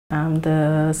I'm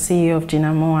the CEO of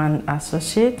Gina Ojo and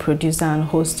Associate, producer and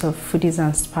host of Foodies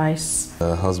and Spice.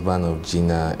 The husband of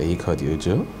Gina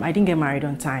Ojo. I didn't get married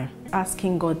on time.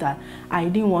 Asking God that I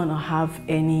didn't want to have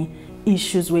any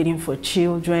issues waiting for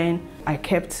children. I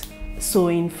kept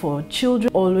sowing for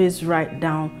children. Always write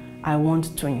down, I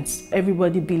want twins.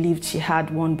 Everybody believed she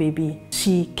had one baby.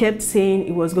 She kept saying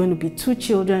it was going to be 2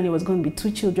 children, it was going to be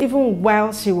 2 children. Even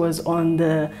while she was on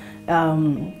the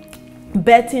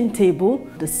birthing table,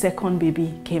 the second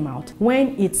baby came out.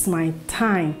 When it's my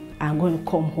time, I'm going to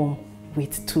come home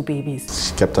with 2 babies.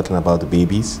 She kept talking about the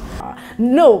babies?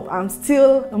 No, I'm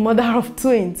still a mother of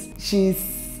twins.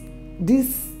 She's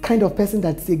this kind of person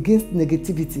that's against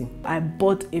negativity. I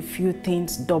bought a few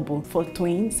things double for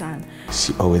twins, and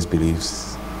she always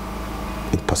believes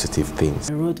in positive things.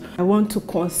 I wrote, I want to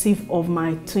conceive of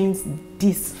my twins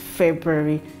this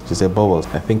February. She said, Bubbles,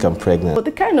 I think I'm pregnant. But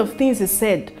the kind of things he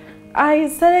said, I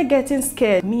started getting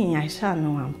scared. I shall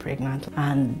know I'm pregnant.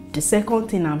 And the second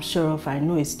thing I'm sure of, I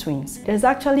know is twins. There's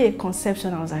actually a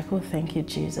conception. I was like, oh, thank you,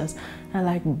 Jesus.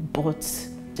 But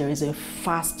there is a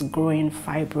fast-growing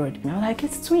fibroid. I'm like,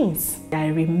 it's twins. I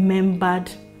remembered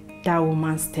that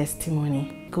woman's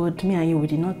testimony. God, me and you, we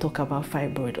did not talk about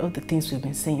fibroid, all the things we've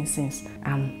been saying since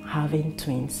I'm having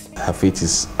twins. Her faith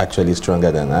is actually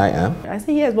stronger than I am. I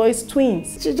said, yes, but it's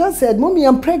twins. She just said, Mommy,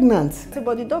 I'm pregnant.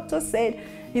 But the doctor said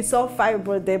it's all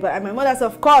fibroid there, but my mother said,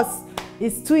 of course,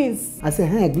 it's twins. I said,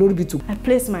 hey, glory be to. I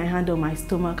placed my hand on my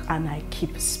stomach and I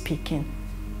keep speaking.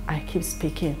 I keep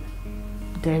speaking.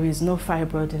 There is no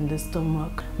fibroid in the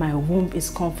stomach. My womb is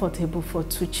comfortable for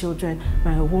 2 children.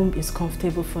 My womb is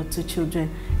comfortable for 2 children.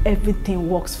 Everything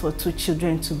works for 2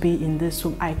 children to be in this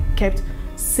womb. I kept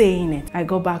saying it. I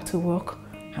go back to work.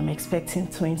 I'm expecting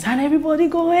twins. And everybody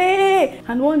go, hey!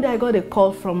 And one day I got a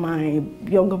call from my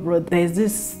younger brother. There's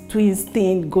this twins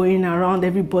thing going around,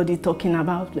 everybody talking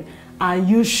about it. Are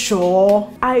you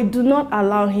sure? I do not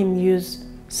allow him use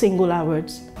singular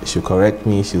words. She'll correct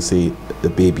me, she'll say the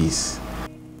babies.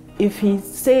 If he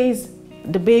says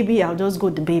the baby, I'll just go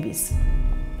the babies.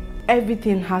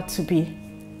 Everything had to be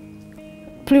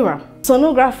plural.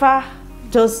 Sonographer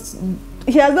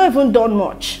he has not even done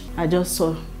much. I just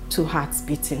saw 2 hearts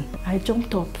beating. I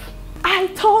jumped up. I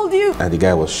told you. And the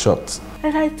guy was shocked.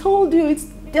 And I told you,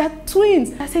 they're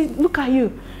twins. I said, look at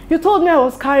you. You told me I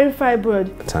was carrying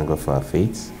fibroid. Thank God for her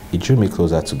faith. It drew me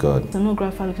closer to God.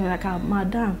 Sonographer looking like,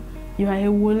 madam, you are a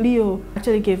wolio. I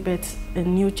actually gave birth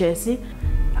in New Jersey.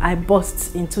 I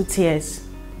burst into tears.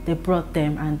 They brought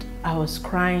them and I was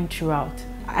crying throughout.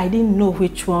 I didn't know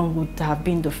which one would have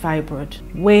been the fibroid.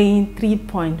 Weighing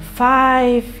 3.5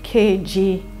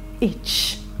 kg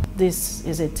each. This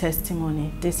is a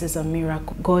testimony. This is a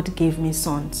miracle. God gave me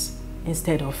sons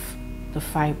instead of the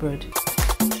fibroid.